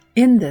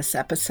In this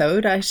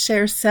episode, I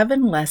share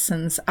 7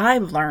 lessons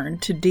I've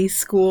learned to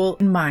deschool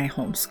in my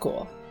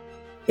homeschool.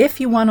 If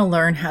you want to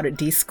learn how to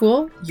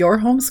deschool your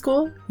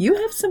homeschool, you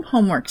have some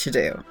homework to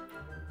do.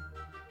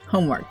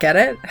 Homework, get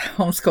it?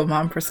 Homeschool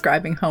mom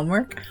prescribing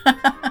homework?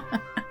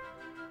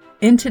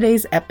 In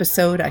today's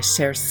episode, I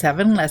share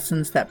 7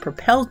 lessons that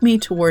propelled me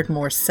toward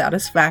more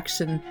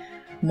satisfaction,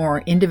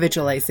 more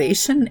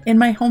individualization in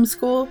my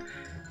homeschool,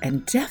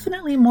 and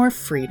definitely more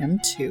freedom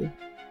too.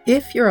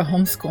 If you're a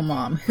homeschool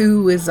mom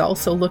who is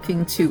also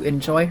looking to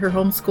enjoy her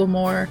homeschool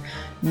more,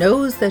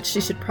 knows that she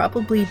should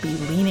probably be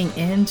leaning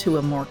into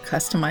a more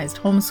customized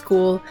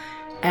homeschool,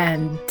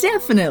 and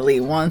definitely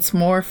wants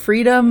more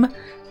freedom,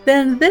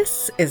 then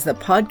this is the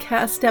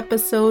podcast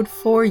episode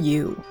for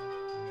you.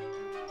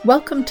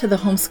 Welcome to the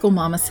Homeschool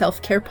Mama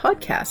Self-Care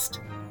Podcast.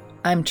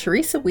 I'm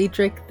Teresa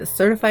Wiedrich, the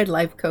certified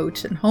life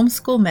coach and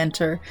homeschool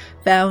mentor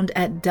found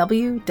at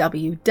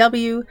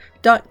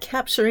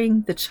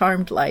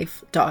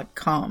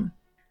www.capturingthecharmedlife.com.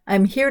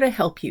 I'm here to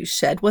help you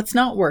shed what's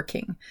not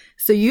working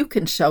so you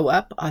can show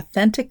up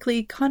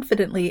authentically,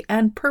 confidently,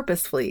 and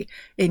purposefully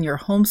in your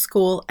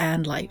homeschool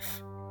and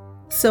life.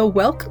 So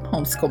welcome,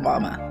 Homeschool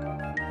Mama.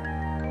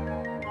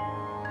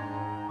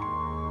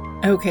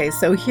 Okay,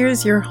 so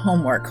here's your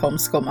homework,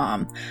 Homeschool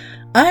Mom.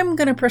 I'm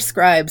going to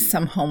prescribe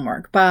some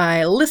homework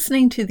by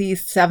listening to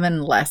these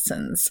 7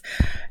 lessons.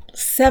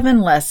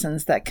 7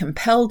 lessons that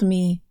compelled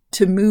me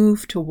to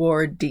move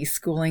toward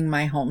deschooling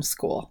my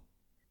homeschool.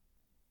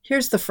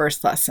 Here's the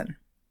first lesson.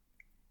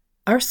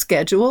 Our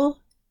schedule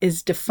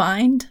is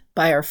defined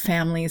by our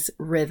family's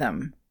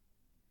rhythm.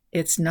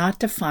 It's not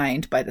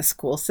defined by the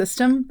school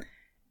system.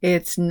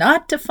 It's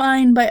not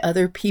defined by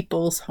other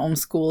people's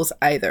homeschools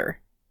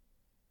either.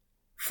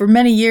 For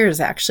many years,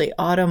 actually,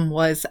 autumn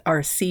was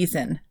our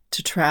season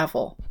to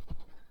travel.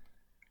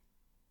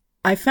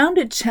 I found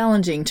it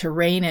challenging to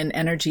rein in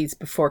energies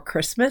before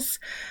Christmas,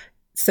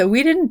 so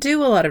we didn't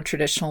do a lot of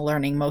traditional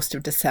learning most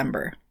of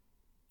December.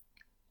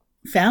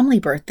 Family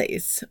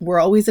birthdays were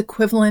always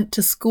equivalent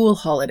to school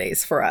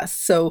holidays for us,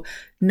 so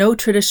no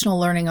traditional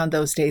learning on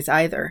those days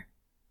either.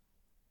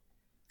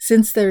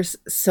 Since there's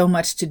so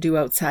much to do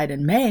outside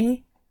in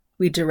May,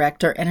 we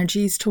direct our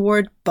energies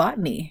toward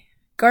botany,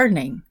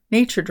 gardening,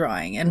 nature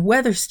drawing, and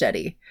weather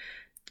study.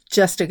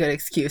 Just a good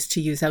excuse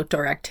to use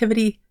outdoor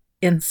activity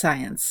in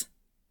science.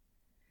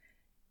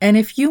 And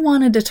if you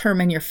want to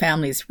determine your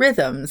family's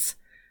rhythms,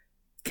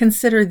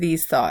 consider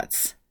these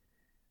thoughts.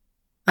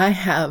 I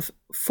have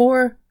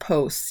 4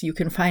 posts you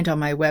can find on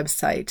my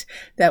website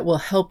that will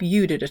help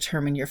you to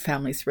determine your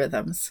family's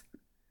rhythms.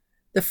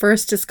 The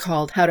first is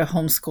called How to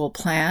Homeschool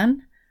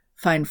Plan,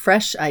 Find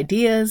Fresh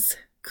Ideas,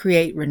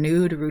 Create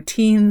Renewed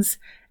Routines,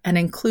 and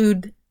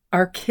include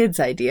our kids'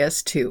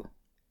 ideas too.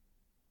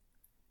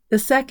 The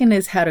second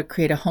is how to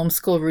create a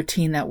homeschool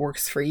routine that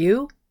works for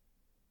you.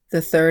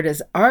 The third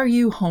is, are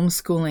you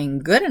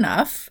homeschooling good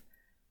enough?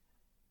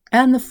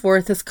 And the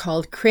fourth is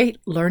called Create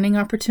Learning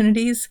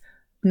Opportunities,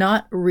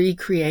 Not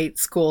Recreate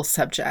School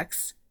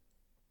Subjects.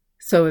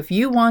 So if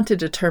you want to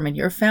determine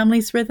your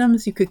family's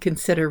rhythms, you could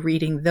consider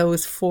reading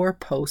those 4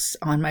 posts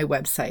on my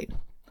website.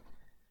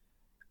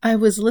 I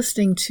was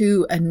listening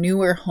to a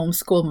newer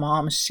homeschool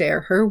mom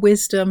share her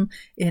wisdom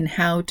in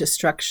how to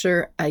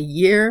structure a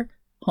year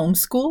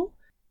homeschool.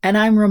 And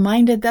I'm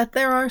reminded that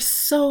there are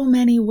so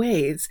many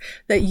ways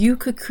that you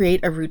could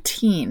create a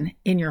routine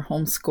in your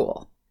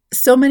homeschool.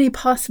 So many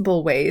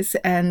possible ways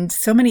and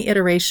so many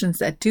iterations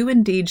that do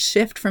indeed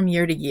shift from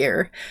year to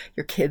year.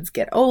 Your kids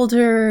get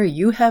older,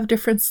 you have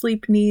different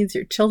sleep needs,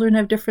 your children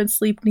have different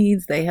sleep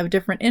needs, they have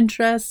different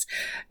interests.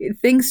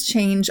 Things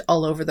change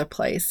all over the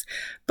place.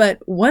 But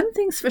one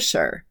thing's for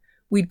sure,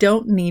 we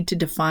don't need to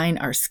define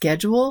our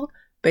schedule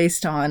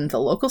based on the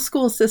local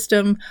school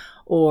system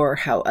or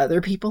how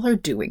other people are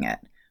doing it.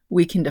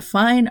 We can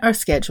define our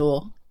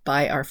schedule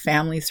by our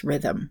family's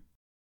rhythm.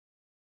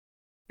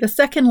 The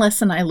second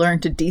lesson I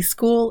learned to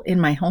deschool in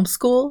my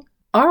homeschool,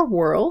 our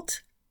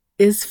world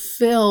is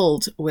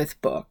filled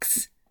with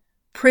books.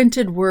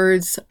 Printed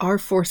words are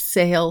for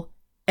sale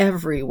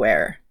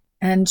everywhere.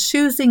 And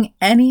choosing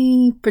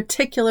any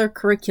particular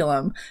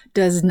curriculum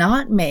does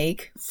not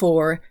make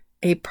for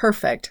a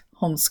perfect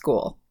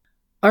homeschool.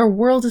 Our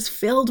world is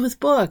filled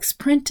with books,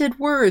 printed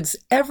words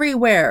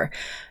everywhere.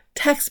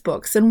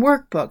 Textbooks and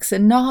workbooks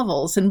and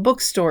novels and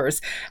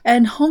bookstores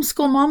and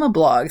homeschool mama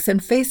blogs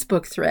and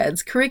Facebook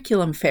threads,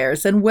 curriculum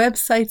fairs, and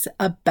websites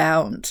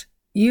abound.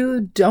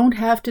 You don't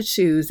have to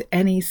choose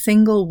any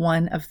single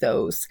one of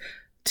those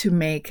to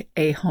make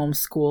a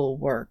homeschool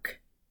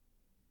work.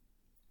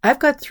 I've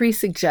got 3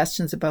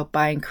 suggestions about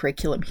buying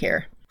curriculum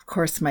here. Of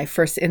course, my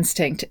first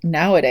instinct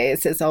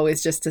nowadays is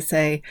always just to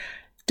say,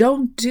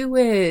 don't do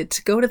it.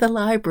 Go to the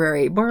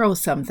library, borrow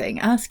something,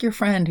 ask your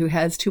friend who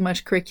has too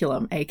much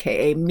curriculum,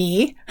 aka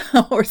me,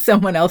 or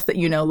someone else that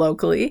you know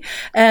locally,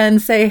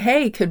 and say,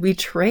 hey, could we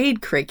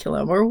trade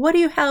curriculum? Or what do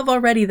you have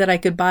already that I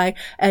could buy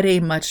at a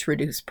much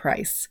reduced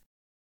price?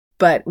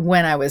 But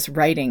when I was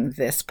writing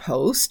this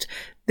post,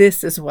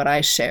 this is what I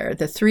shared,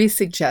 the 3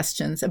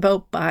 suggestions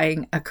about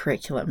buying a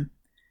curriculum.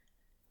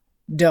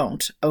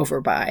 don't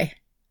overbuy.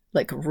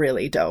 Like,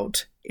 really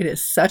don't. It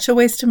is such a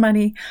waste of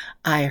money.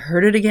 I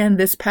heard it again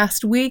this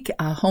past week.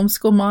 A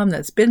homeschool mom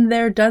that's been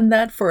there, done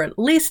that for at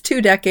least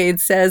 2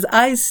 decades says,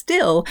 I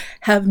still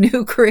have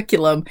new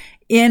curriculum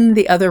in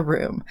the other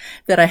room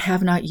that I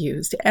have not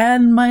used.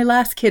 And my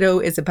last kiddo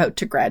is about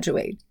to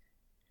graduate.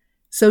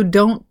 So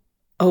don't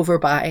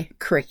overbuy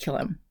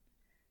curriculum.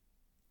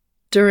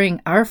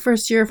 During our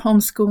first year of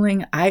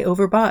homeschooling, I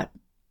overbought,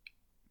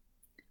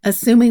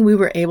 assuming we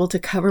were able to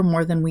cover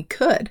more than we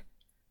could.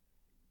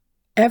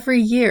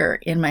 Every year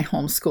in my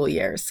homeschool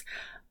years,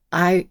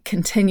 I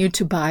continued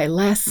to buy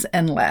less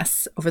and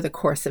less over the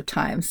course of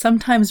time,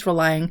 sometimes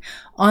relying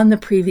on the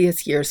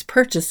previous year's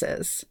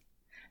purchases.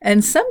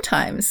 And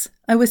sometimes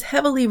I was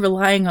heavily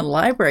relying on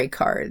library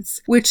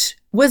cards, which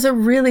was a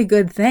really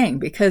good thing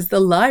because the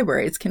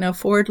libraries can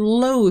afford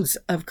loads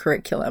of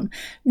curriculum,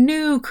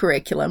 new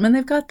curriculum, and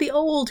they've got the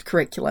old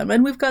curriculum.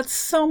 And we've got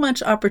so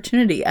much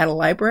opportunity at a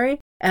library.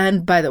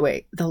 And by the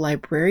way, the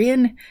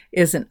librarian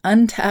is an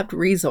untapped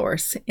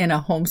resource in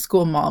a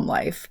homeschool mom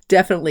life.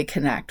 Definitely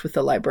connect with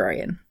the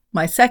librarian.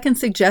 My second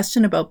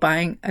suggestion about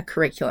buying a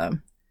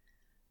curriculum: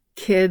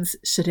 kids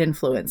should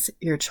influence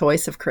your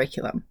choice of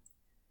curriculum.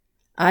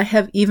 I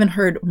have even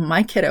heard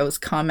my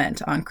kiddos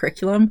comment on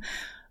curriculum.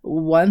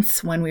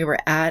 Once when we were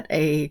at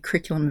a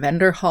curriculum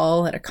vendor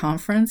hall at a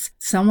conference,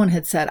 someone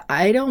had said,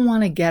 I don't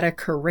want to get a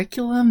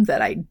curriculum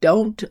that I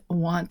don't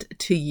want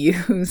to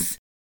use.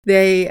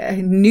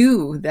 They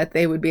knew that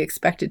they would be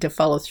expected to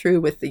follow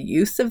through with the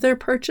use of their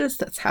purchase.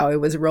 That's how I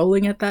was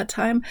rolling at that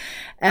time.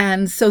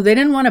 And so they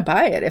didn't want to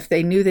buy it if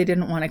they knew they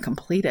didn't want to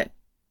complete it.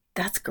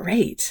 That's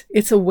great.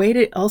 It's a way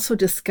to also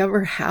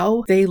discover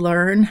how they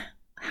learn,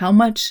 how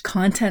much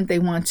content they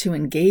want to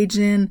engage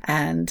in,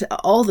 and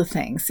all the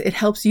things. It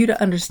helps you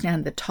to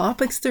understand the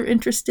topics they're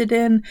interested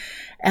in,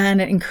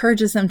 and it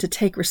encourages them to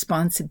take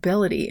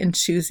responsibility in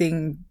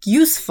choosing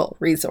useful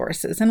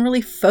resources and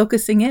really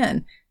focusing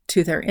in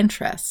to their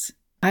interests.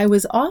 I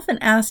was often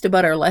asked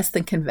about our less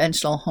than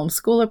conventional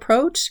homeschool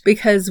approach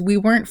because we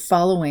weren't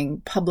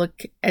following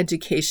public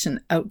education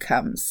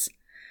outcomes.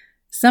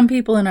 Some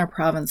people in our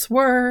province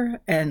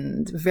were,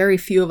 and very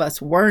few of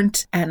us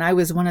weren't, and I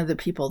was one of the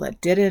people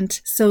that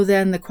didn't. So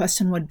then the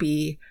question would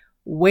be,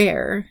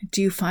 where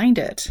do you find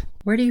it?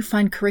 Where do you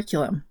find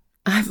curriculum?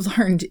 I've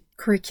learned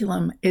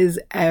curriculum is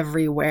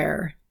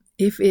everywhere.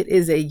 If it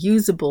is a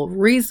usable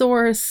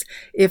resource,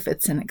 if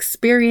it's an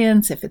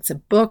experience, if it's a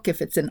book, if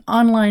it's an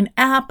online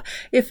app,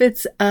 if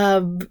it's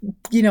a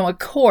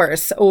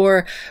course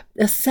or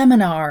a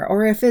seminar,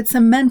 or if it's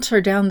a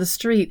mentor down the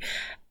street,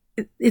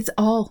 it's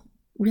all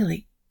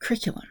really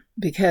curriculum.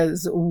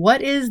 Because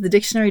what is the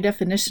dictionary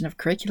definition of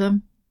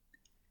curriculum?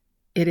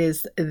 It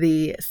is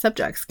the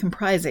subjects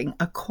comprising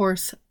a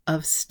course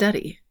of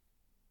study.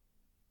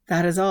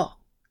 That is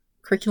all.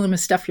 Curriculum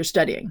is stuff you're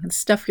studying. It's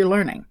stuff you're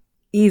learning.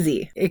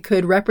 Easy. It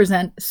could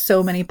represent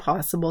so many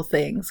possible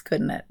things,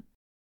 couldn't it?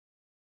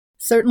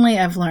 Certainly,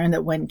 I've learned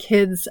that when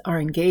kids are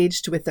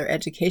engaged with their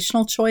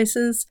educational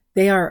choices,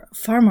 they are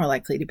far more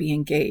likely to be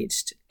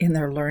engaged in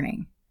their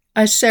learning.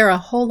 I share a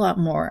whole lot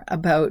more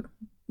about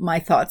my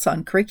thoughts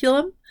on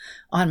curriculum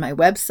on my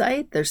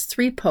website. There's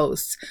 3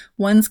 posts.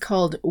 One's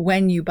called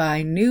When You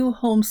Buy New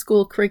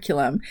Homeschool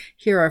Curriculum.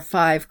 Here are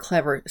 5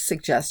 clever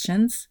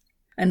suggestions.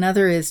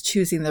 Another is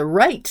Choosing the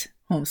Right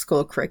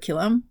Homeschool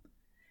Curriculum.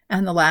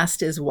 And the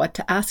last is What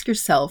to Ask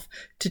Yourself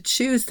to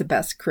Choose the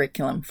Best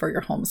Curriculum for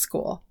Your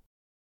Homeschool.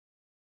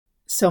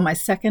 So my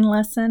second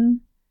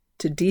lesson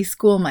to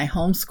deschool my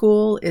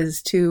homeschool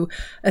is to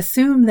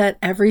assume that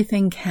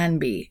everything can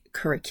be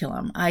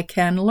curriculum. I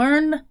can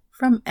learn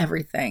from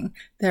everything.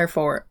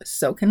 Therefore,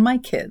 so can my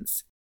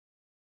kids.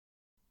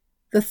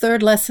 The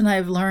third lesson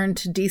I've learned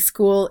to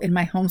deschool in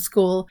my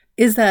homeschool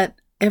is that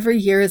every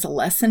year is a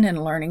lesson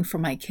in learning for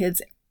my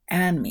kids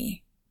and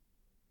me.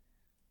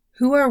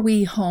 Who are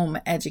we home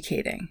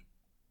educating?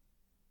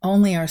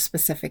 Only our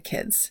specific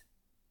kids.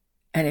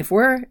 And if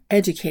we're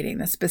educating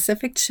the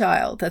specific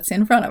child that's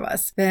in front of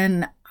us,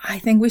 then I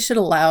think we should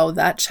allow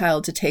that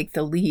child to take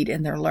the lead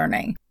in their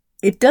learning.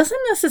 It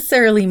doesn't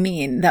necessarily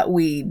mean that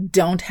we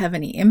don't have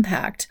any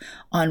impact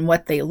on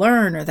what they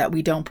learn, or that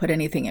we don't put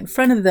anything in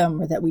front of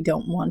them, or that we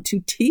don't want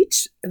to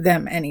teach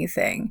them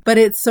anything. But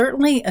it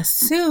certainly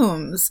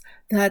assumes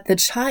that the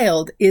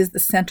child is the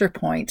center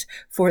point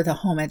for the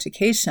home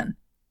education.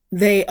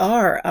 They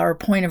are our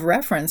point of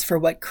reference for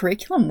what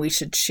curriculum we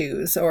should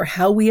choose, or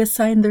how we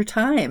assign their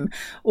time,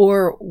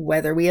 or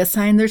whether we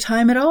assign their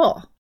time at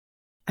all.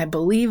 I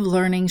believe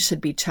learning should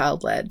be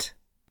child-led.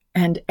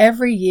 And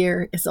every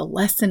year is a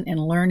lesson in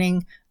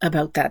learning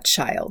about that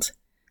child,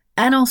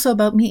 and also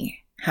about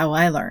me, how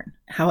I learn,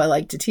 how I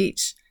like to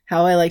teach,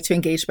 how I like to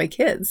engage my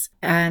kids,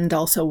 and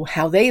also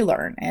how they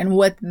learn and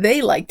what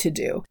they like to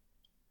do.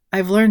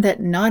 I've learned that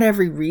not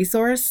every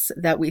resource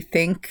that we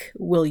think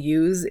we'll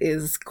use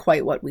is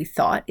quite what we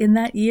thought in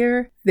that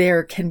year.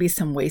 There can be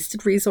some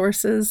wasted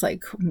resources,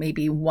 like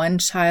maybe one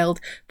child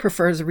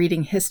prefers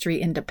reading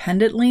history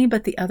independently,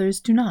 but the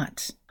others do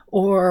not.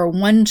 Or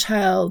one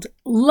child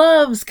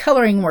loves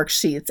coloring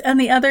worksheets and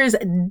the others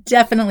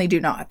definitely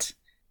do not.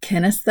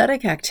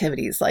 Kinesthetic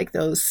activities like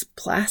those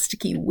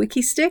plasticky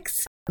wiki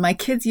sticks. My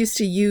kids used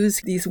to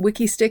use these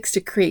wiki sticks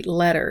to create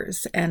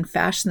letters and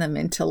fashion them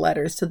into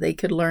letters so they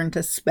could learn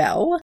to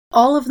spell.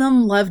 All of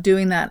them loved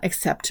doing that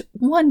except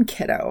one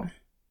kiddo.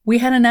 We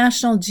had a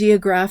National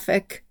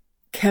Geographic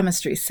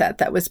chemistry set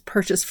that was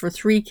purchased for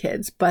 3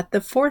 kids, but the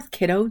 4th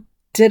kiddo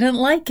didn't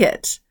like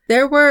it.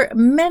 There were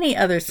many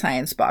other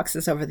science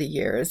boxes over the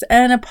years,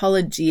 and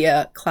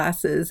apologia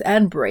classes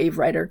and brave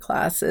writer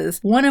classes.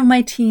 One of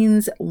my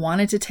teens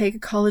wanted to take a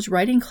college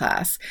writing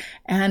class,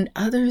 and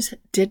others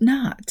did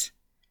not.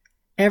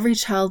 Every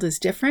child is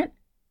different,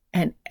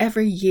 and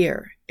every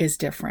year is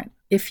different.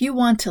 If you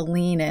want to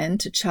lean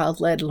into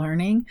child-led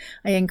learning,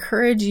 I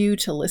encourage you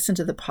to listen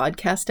to the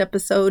podcast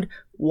episode,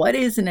 What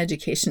is an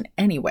Education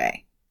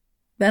Anyway?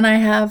 Then I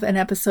have an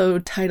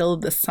episode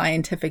titled The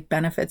Scientific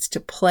Benefits to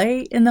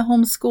Play in the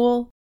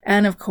Homeschool,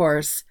 and of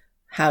course,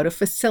 How to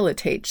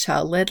Facilitate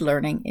Child-Led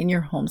Learning in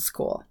Your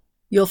Homeschool.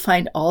 You'll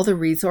find all the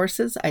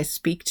resources I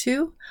speak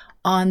to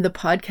on the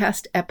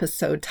podcast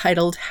episode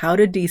titled How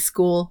to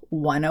Deschool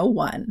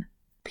 101.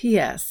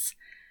 P.S.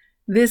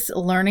 This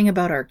learning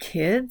about our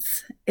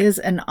kids is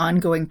an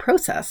ongoing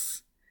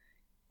process,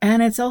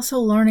 and it's also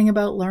learning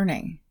about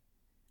learning.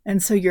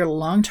 And so your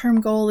long-term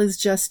goal is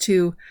just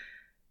to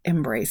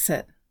embrace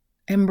it.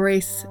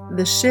 Embrace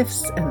the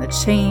shifts and the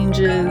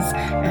changes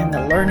and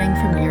the learning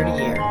from year to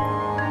year.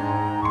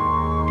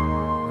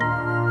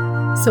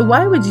 So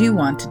why would you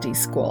want to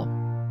deschool?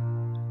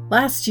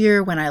 Last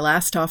year, when I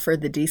last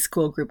offered the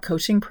Deschool group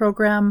coaching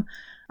program,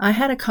 I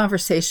had a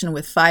conversation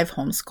with 5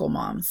 homeschool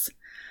moms.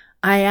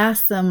 I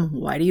asked them,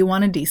 why do you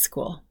want to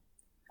deschool?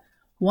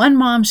 One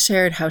mom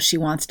shared how she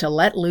wants to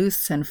let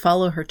loose and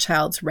follow her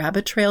child's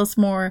rabbit trails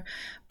more,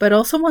 but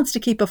also wants to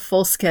keep a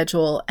full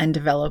schedule and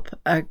develop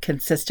a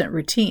consistent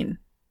routine.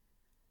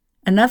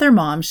 Another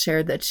mom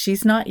shared that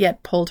she's not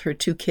yet pulled her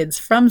 2 kids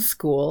from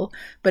school,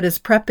 but is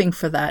prepping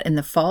for that in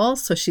the fall,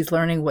 so she's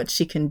learning what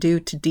she can do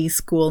to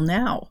deschool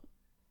now.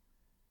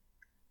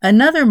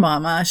 Another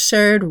mama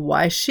shared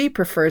why she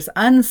prefers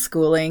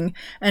unschooling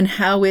and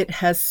how it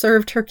has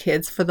served her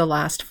kids for the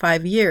last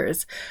 5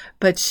 years,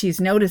 but she's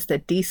noticed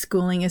that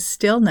deschooling is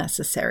still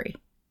necessary.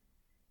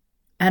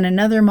 And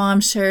another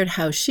mom shared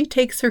how she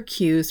takes her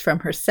cues from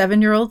her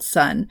 7-year-old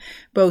son,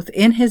 both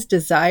in his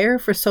desire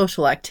for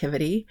social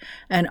activity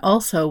and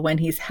also when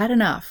he's had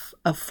enough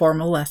of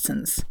formal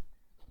lessons.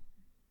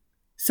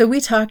 So we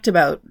talked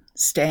about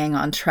staying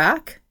on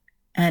track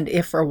and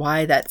if or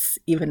why that's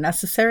even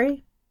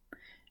necessary,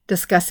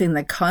 discussing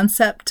the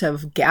concept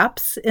of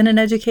gaps in an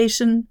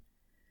education,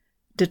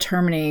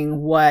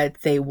 determining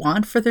what they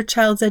want for their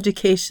child's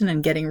education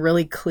and getting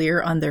really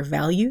clear on their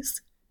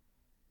values,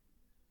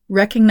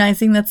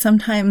 recognizing that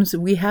sometimes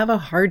we have a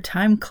hard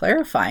time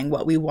clarifying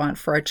what we want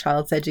for our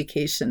child's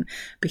education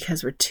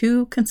because we're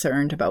too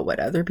concerned about what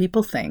other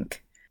people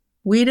think.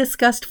 We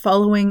discussed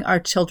following our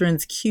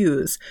children's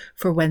cues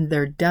for when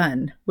they're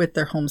done with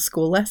their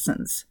homeschool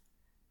lessons.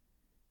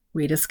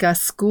 We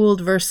discussed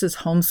schooled versus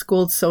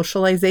homeschooled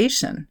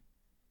socialization,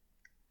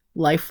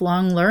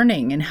 lifelong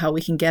learning and how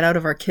we can get out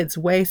of our kids'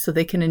 way so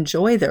they can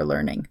enjoy their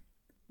learning.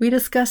 We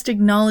discussed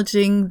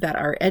acknowledging that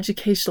our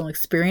educational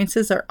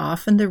experiences are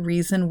often the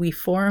reason we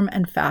form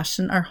and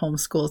fashion our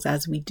homeschools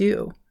as we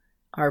do,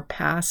 our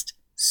past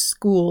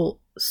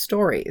school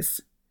stories.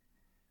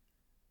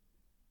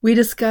 We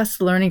discussed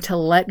learning to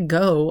let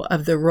go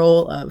of the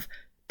role of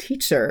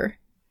teacher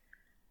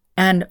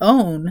and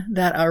own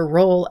that our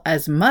role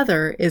as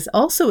mother is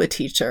also a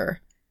teacher,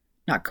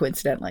 not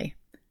coincidentally.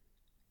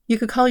 You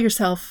could call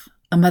yourself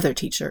a mother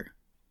teacher.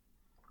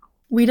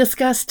 We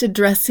discussed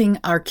addressing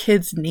our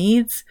kids'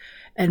 needs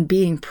and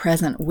being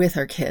present with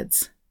our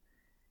kids.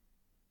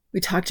 We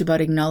talked about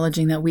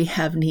acknowledging that we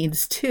have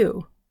needs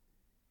too,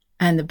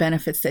 and the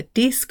benefits that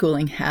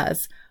deschooling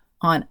has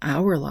on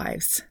our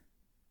lives,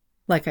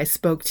 like I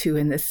spoke to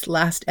in this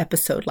last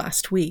episode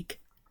last week.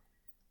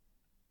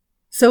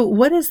 So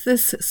what is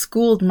this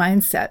schooled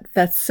mindset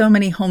that so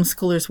many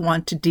homeschoolers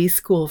want to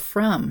deschool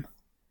from?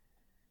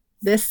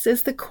 This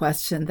is the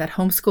question that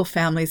homeschool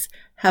families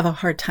have a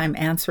hard time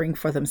answering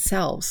for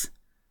themselves.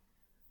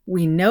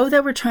 We know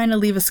that we're trying to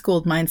leave a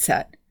schooled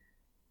mindset,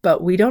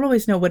 but we don't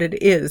always know what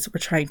it is we're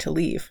trying to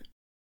leave.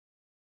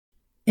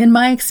 In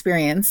my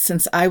experience,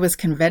 since I was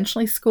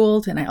conventionally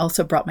schooled and I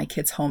also brought my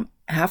kids home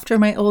after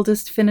my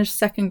oldest finished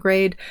 2nd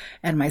grade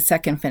and my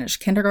second finished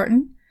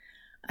kindergarten,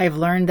 I've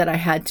learned that I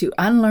had to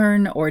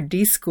unlearn or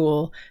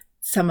deschool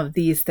some of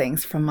these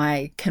things from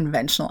my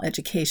conventional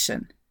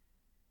education.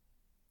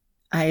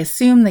 I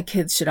assume the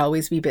kids should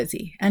always be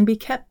busy and be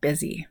kept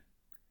busy.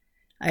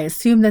 I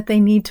assume that they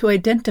need to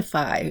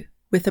identify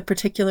with a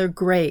particular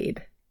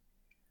grade,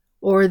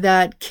 or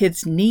that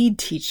kids need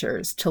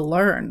teachers to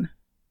learn.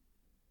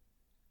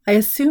 I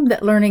assume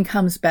that learning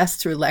comes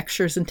best through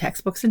lectures and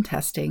textbooks and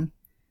testing,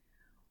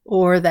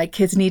 or that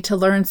kids need to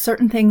learn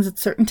certain things at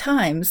certain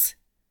times.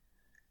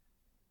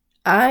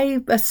 I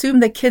assume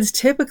that kids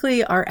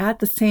typically are at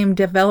the same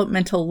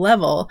developmental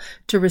level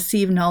to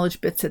receive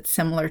knowledge bits at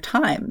similar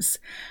times.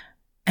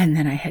 And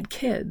then I had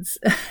kids,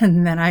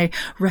 and then I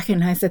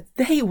recognized that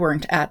they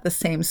weren't at the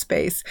same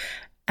space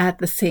at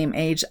the same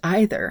age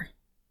either.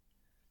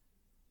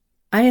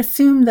 I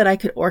assumed that I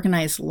could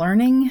organize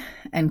learning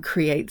and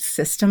create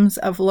systems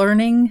of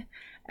learning,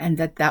 and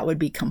that would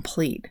be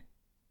complete.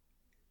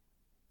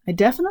 I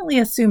definitely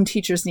assumed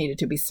teachers needed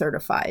to be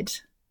certified.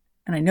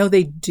 And I know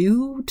they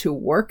do to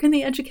work in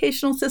the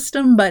educational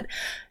system, but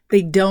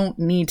they don't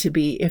need to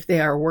be if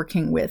they are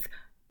working with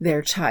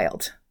their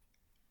child.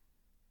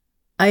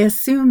 I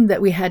assumed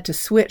that we had to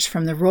switch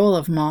from the role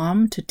of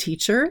mom to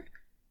teacher,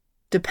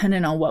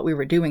 depending on what we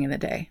were doing in the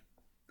day.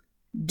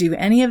 Do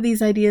any of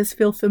these ideas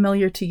feel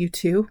familiar to you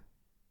too?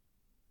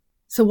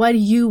 So why do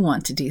you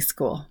want to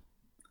deschool?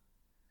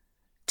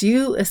 Do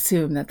you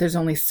assume that there's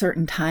only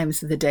certain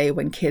times of the day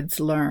when kids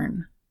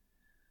learn?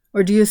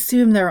 Or do you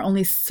assume there are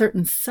only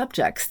certain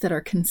subjects that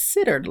are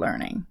considered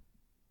learning?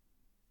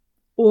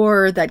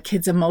 Or that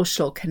kids'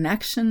 emotional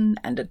connection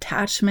and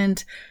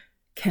attachment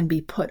can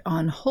be put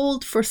on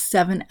hold for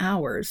 7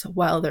 hours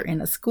while they're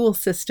in a school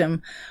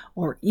system,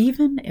 or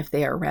even if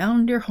they are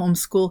around your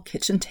homeschool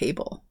kitchen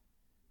table?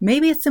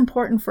 Maybe it's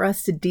important for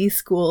us to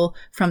deschool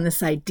from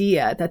this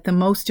idea that the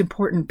most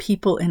important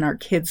people in our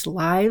kids'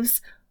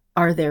 lives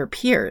are their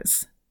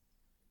peers.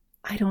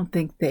 I don't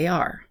think they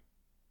are.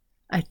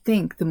 I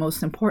think the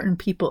most important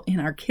people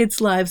in our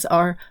kids' lives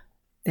are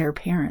their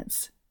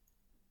parents.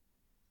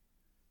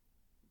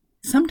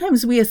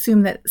 Sometimes we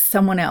assume that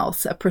someone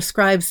else, a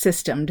prescribed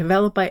system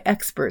developed by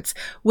experts,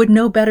 would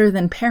know better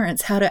than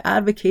parents how to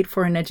advocate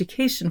for an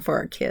education for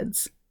our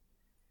kids.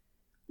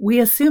 We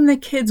assume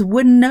that kids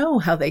wouldn't know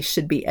how they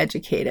should be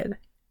educated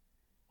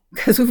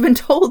because we've been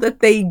told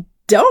that they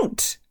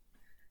don't.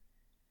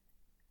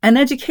 And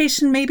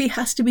education maybe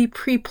has to be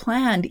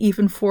pre-planned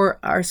even for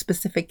our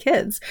specific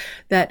kids,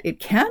 that it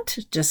can't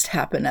just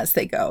happen as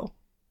they go.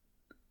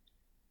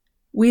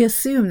 We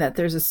assume that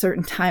there's a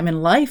certain time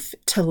in life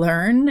to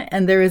learn,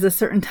 and there is a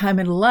certain time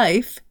in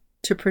life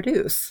to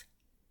produce.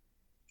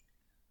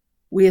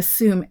 We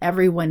assume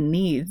everyone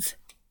needs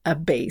a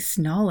base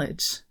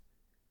knowledge,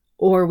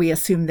 or we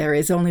assume there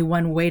is only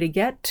one way to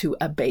get to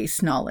a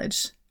base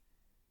knowledge.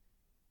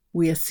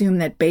 We assume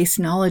that base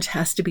knowledge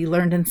has to be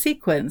learned in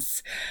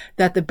sequence,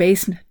 that the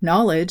base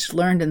knowledge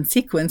learned in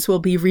sequence will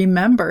be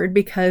remembered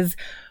because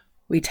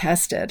we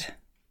tested.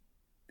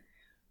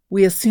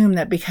 We assume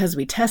that because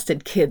we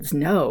tested, kids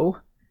know.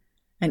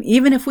 And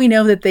even if we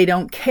know that they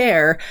don't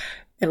care,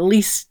 at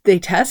least they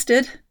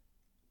tested.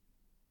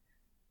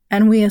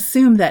 And we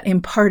assume that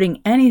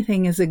imparting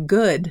anything is a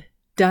good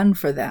done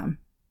for them.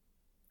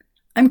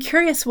 I'm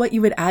curious what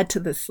you would add to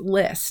this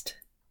list.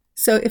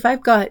 So if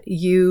I've got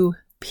you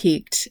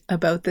piqued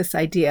about this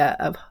idea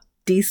of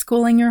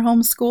deschooling your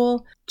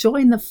homeschool,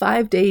 join the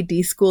 5-day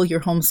Deschool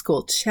Your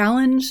Homeschool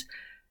Challenge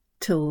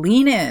to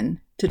lean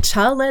in to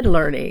child-led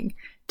learning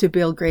to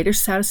build greater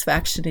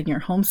satisfaction in your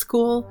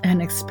homeschool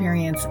and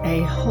experience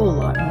a whole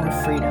lot more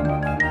freedom.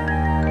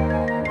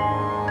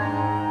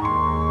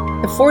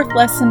 The fourth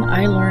lesson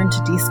I learned to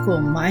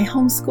deschool my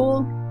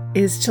homeschool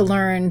is to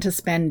learn to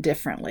spend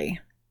differently.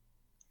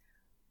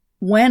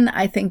 When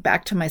I think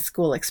back to my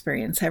school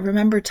experience, I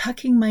remember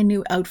tucking my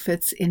new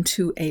outfits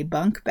into a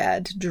bunk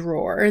bed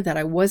drawer that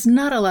I was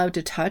not allowed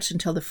to touch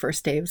until the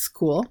first day of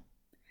school.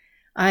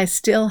 I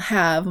still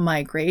have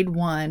my grade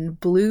 1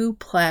 blue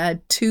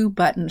plaid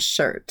 2-button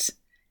shirt.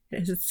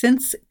 It has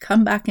since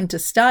come back into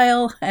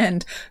style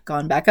and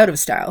gone back out of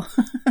style.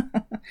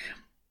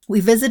 We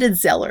visited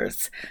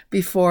Zellers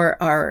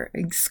before our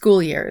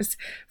school years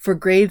for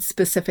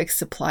grade-specific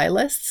supply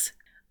lists.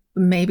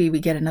 Maybe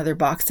we get another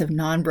box of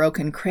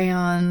non-broken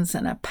crayons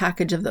and a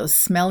package of those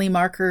smelly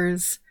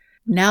markers.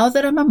 Now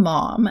that I'm a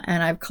mom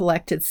and I've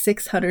collected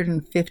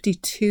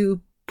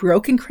 652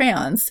 broken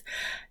crayons,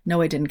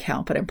 no, I didn't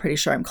count, but I'm pretty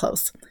sure I'm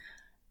close.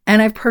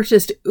 And I've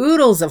purchased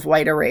oodles of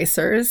white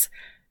erasers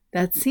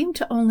that seem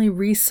to only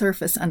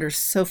resurface under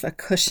sofa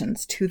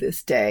cushions to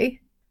this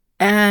day.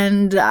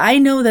 And I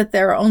know that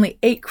there are only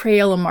 8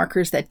 Crayola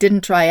markers that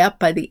didn't dry up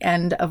by the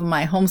end of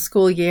my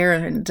homeschool year,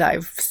 and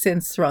I've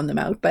since thrown them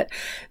out. But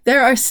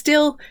there are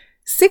still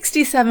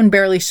 67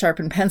 barely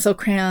sharpened pencil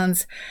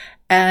crayons,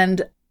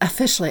 and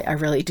officially I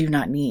really do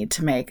not need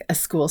to make a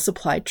school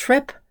supply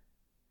trip.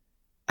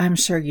 I'm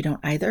sure you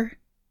don't either.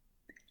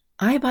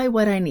 I buy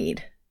what I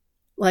need,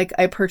 like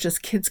I purchase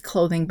kids'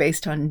 clothing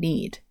based on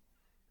need,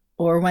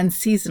 or when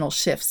seasonal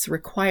shifts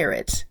require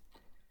it,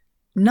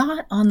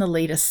 not on the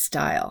latest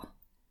style.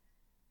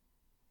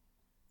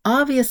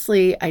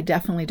 Obviously, I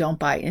definitely don't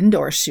buy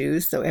indoor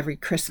shoes, so every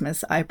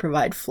Christmas I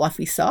provide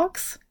fluffy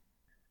socks.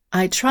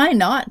 I try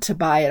not to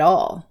buy at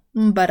all,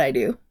 but I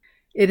do.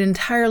 It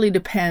entirely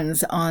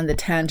depends on the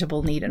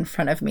tangible need in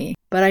front of me,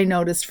 but I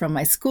noticed from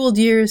my school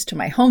years to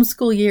my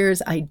homeschool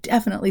years, I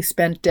definitely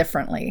spent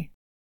differently.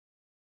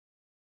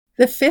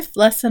 The 5th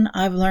lesson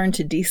I've learned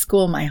to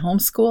deschool my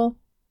homeschool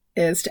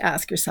is to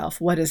ask yourself,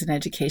 what is an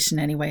education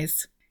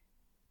anyways?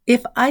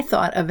 If I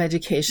thought of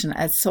education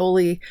as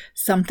solely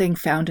something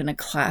found in a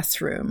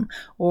classroom,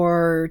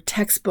 or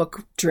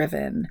textbook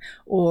driven,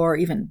 or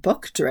even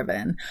book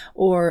driven,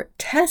 or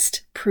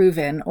test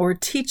proven, or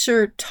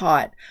teacher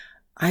taught,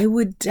 I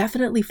would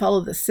definitely follow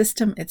the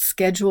system, its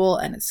schedule,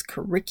 and its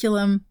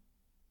curriculum.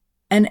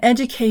 And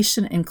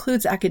education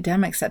includes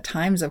academics at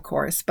times, of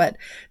course, but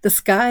the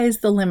sky's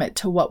the limit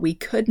to what we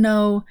could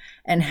know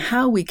and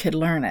how we could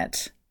learn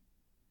it.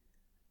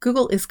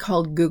 Google is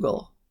called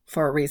Google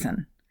for a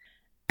reason.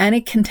 And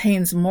it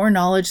contains more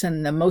knowledge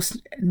than the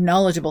most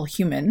knowledgeable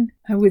human.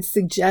 I would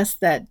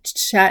suggest that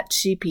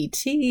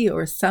ChatGPT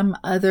or some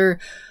other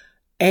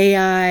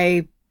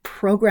AI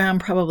program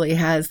probably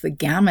has the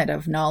gamut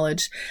of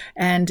knowledge,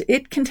 and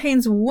it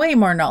contains way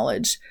more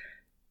knowledge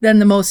than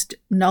the most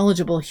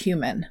knowledgeable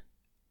human.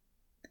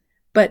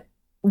 But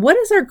what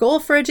is our goal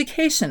for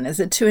education? Is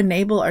it to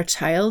enable our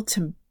child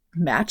to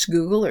match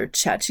Google or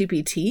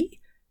ChatGPT?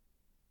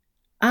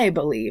 I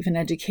believe in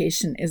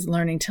education is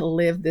learning to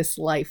live this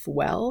life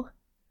well,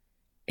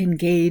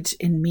 engage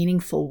in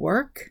meaningful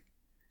work,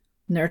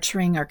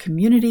 nurturing our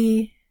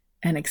community,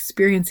 and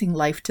experiencing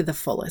life to the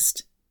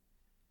fullest.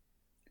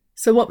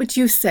 So what would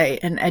you say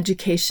an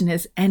education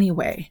is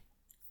anyway?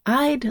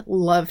 I'd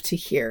love to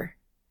hear.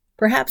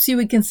 Perhaps you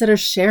would consider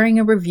sharing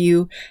a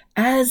review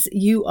as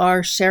you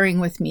are sharing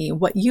with me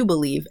what you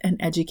believe an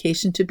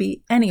education to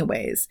be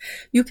anyways.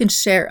 You can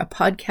share a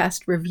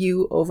podcast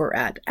review over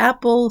at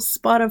Apple,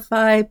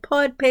 Spotify,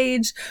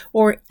 Podpage,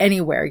 or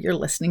anywhere you're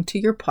listening to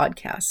your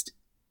podcast.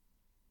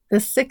 The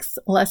 6th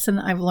lesson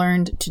I've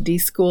learned to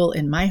deschool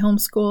in my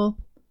homeschool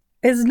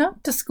is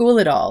not to school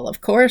at all,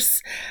 of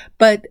course,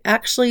 but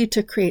actually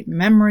to create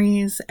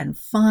memories and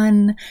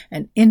fun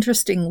and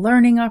interesting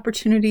learning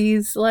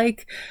opportunities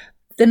like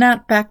the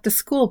Not Back to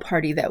School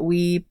party that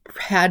we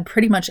had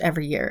pretty much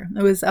every year.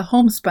 It was a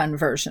homespun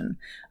version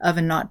of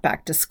a Not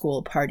Back to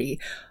School party.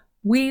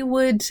 We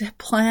would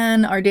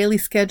plan our daily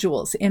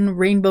schedules in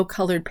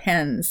rainbow-colored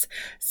pens.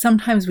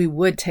 Sometimes we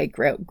would take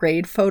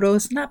grade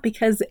photos, not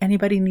because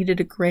anybody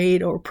needed a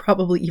grade or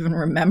probably even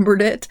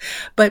remembered it,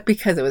 but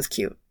because it was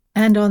cute.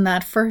 And on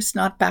that first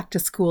Not Back to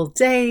School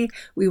day,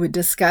 we would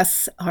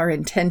discuss our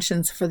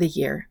intentions for the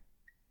year.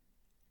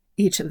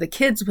 Each of the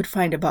kids would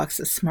find a box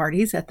of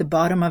Smarties at the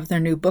bottom of their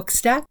new book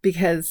stack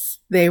because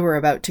they were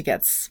about to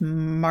get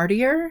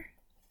smartier.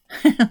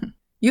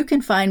 You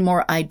can find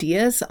more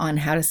ideas on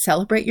how to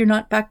celebrate your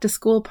Not Back to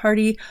School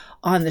party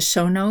on the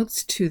show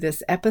notes to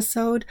this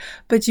episode,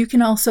 but you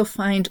can also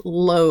find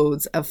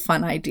loads of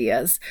fun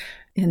ideas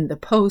in the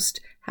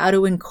post, How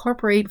to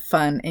Incorporate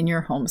Fun in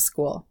Your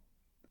Homeschool.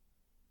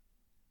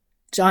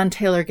 John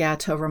Taylor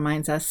Gatto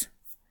reminds us,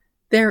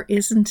 there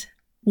isn't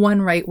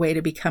one right way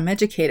to become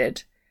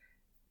educated.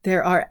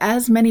 There are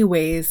as many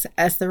ways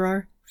as there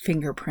are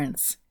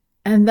fingerprints.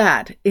 And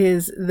that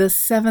is the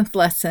 7th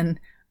lesson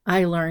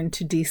I learned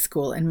to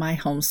deschool in my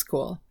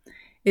homeschool.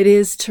 It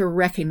is to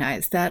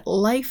recognize that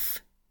life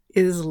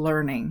is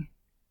learning.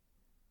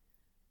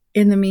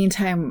 In the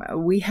meantime,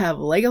 we have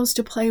Legos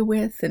to play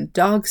with and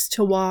dogs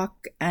to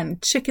walk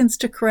and chickens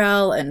to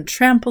corral and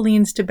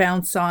trampolines to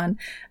bounce on,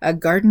 a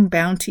garden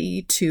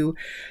bounty to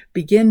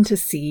begin to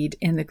seed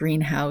in the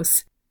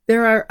greenhouse.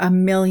 There are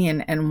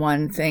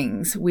 1,000,001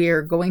 things we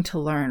are going to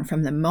learn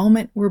from the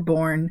moment we're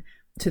born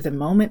to the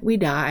moment we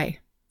die.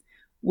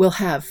 We'll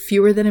have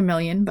fewer than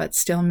 1,000,000, but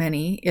still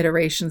many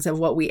iterations of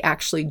what we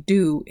actually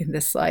do in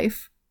this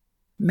life.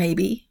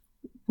 Maybe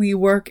we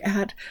work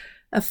at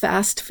a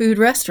fast food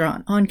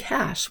restaurant on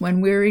cash when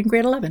we're in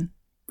grade 11,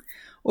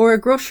 or a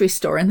grocery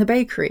store in the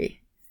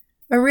bakery,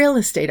 a real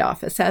estate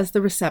office as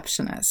the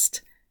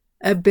receptionist,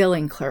 a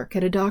billing clerk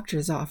at a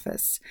doctor's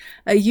office,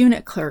 a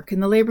unit clerk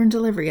in the labor and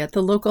delivery at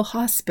the local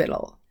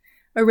hospital,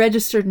 a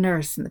registered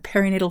nurse in the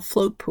perinatal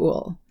float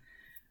pool.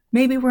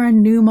 Maybe we're a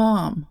new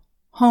mom,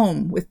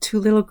 home with 2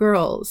 little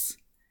girls.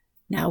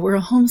 Now we're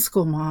a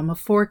homeschool mom of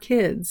 4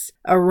 kids,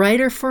 a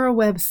writer for a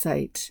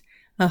website,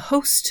 a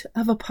host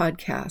of a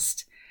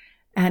podcast,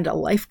 and a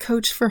life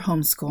coach for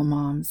homeschool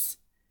moms.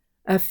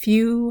 A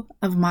few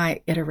of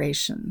my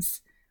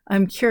iterations.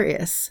 I'm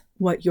curious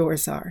what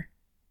yours are.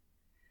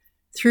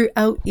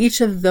 Throughout each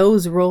of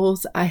those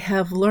roles, I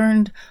have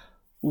learned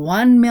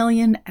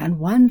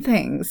 1,000,001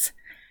 things,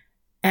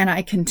 and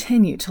I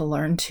continue to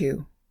learn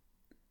too.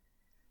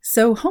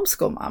 So,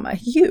 homeschool mama,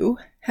 you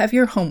have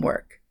your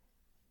homework.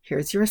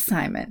 Here's your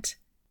assignment.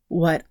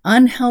 What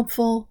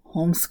unhelpful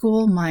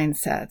homeschool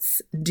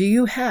mindsets do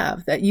you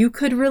have that you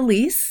could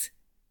release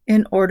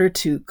in order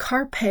to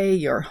carpe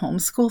your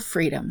homeschool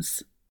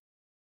freedoms?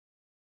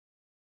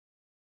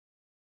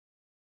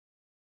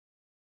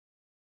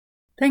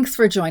 Thanks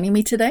for joining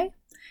me today.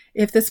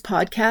 If this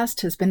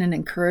podcast has been an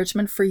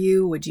encouragement for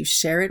you, would you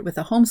share it with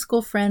a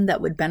homeschool friend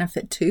that would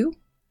benefit too?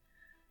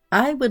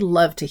 I would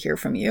love to hear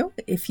from you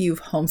if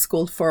you've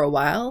homeschooled for a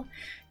while,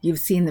 you've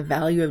seen the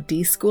value of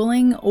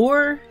deschooling,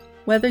 or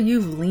whether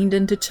you've leaned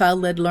into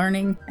child-led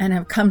learning and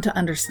have come to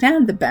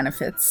understand the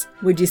benefits.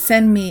 Would you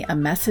send me a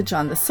message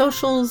on the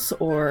socials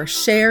or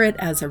share it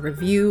as a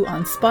review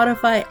on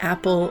Spotify,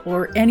 Apple,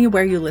 or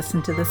anywhere you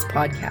listen to this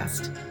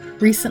podcast?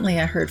 Recently,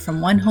 I heard from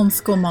one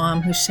homeschool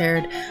mom who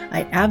shared,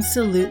 "I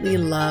absolutely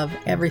love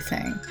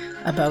everything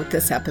about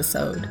this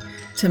episode.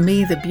 To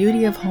me, the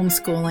beauty of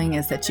homeschooling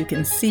is that you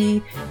can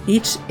see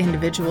each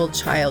individual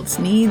child's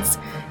needs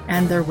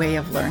and their way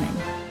of learning.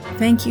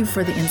 Thank you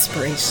for the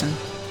inspiration."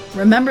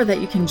 Remember that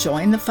you can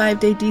join the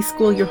 5-day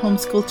Deschool Your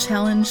Homeschool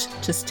Challenge.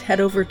 Just head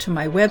over to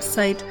my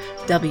website,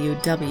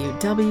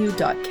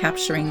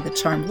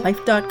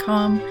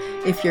 www.capturingthecharmedlife.com.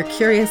 If you're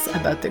curious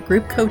about the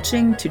group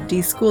coaching to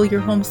deschool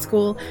your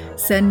homeschool,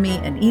 send me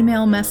an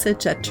email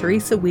message at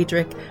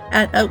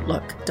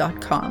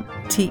teresawidrick@outlook.com.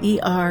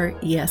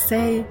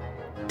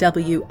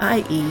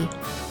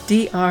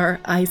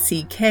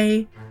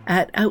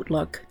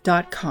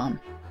 TeresaWidrick@outlook.com.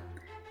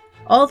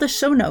 All the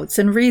show notes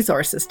and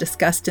resources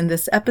discussed in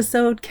this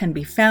episode can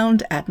be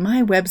found at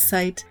my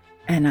website.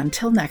 And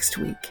until next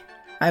week,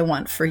 I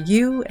want for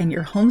you and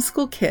your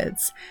homeschool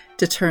kids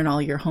to turn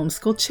all your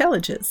homeschool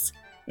challenges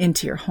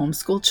into your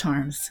homeschool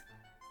charms.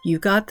 You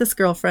got this,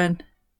 girlfriend.